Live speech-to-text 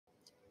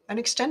An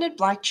extended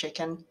black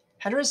chicken,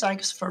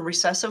 heterozygous for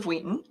recessive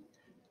Wheaton,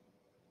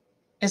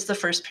 is the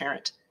first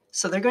parent.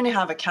 So they're going to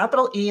have a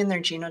capital E in their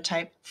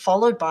genotype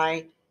followed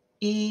by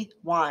EY.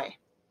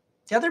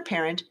 The other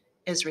parent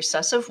is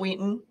recessive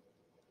Wheaton,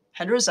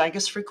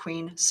 heterozygous for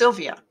Queen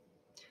Sylvia.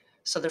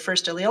 So the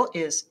first allele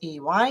is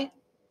EY,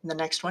 and the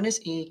next one is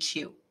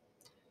EQ.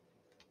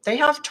 They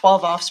have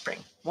 12 offspring.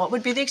 What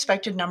would be the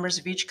expected numbers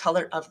of each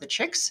color of the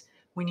chicks?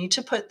 We need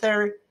to put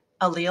their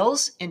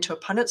alleles into a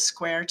Punnett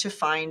square to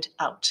find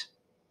out.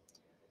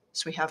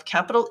 So we have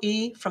capital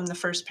E from the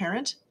first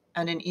parent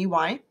and an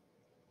EY.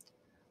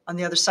 On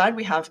the other side,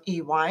 we have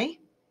EY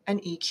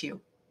and EQ.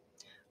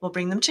 We'll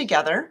bring them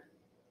together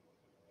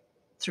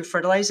through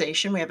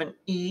fertilization. We have an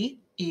E,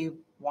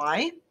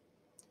 EY,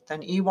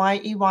 then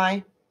EY,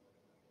 EY,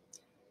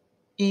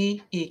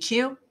 E,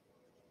 EQ,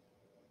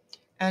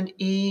 and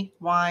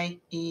EY,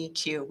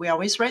 EQ. We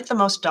always write the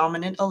most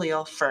dominant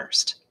allele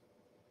first.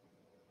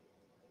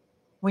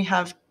 We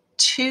have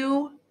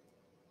two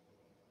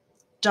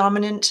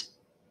dominant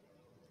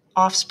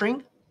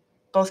offspring.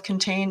 Both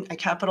contain a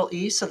capital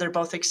E, so they're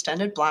both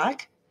extended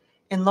black.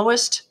 In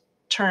lowest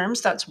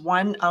terms, that's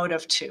 1 out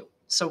of 2.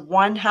 So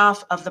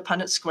 1/2 of the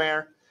Punnett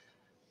square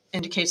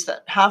indicates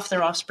that half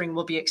their offspring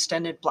will be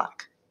extended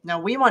black. Now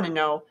we want to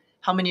know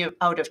how many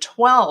out of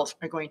 12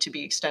 are going to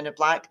be extended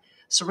black.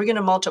 So we're going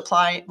to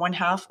multiply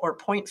 1/2 or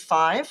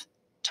 0.5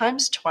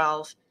 times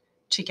 12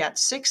 to get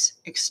 6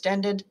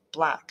 extended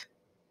black.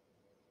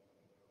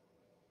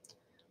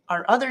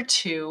 Our other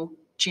two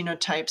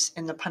genotypes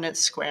in the Punnett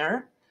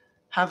square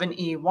have an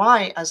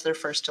EY as their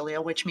first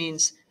allele, which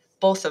means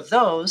both of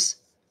those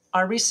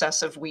are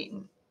recessive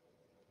Wheaton.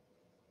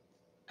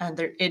 And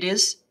it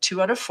is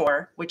 2 out of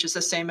 4, which is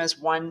the same as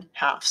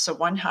 1/2. So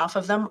 1/2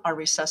 of them are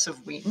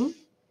recessive Wheaton.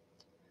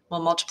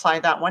 We'll multiply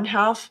that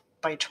 1/2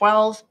 by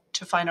 12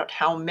 to find out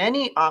how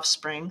many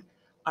offspring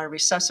are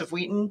recessive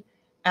Wheaton,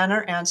 and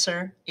our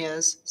answer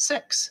is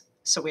 6.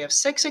 So we have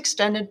 6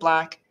 extended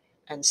black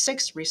and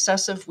 6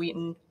 recessive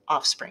Wheaton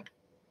offspring.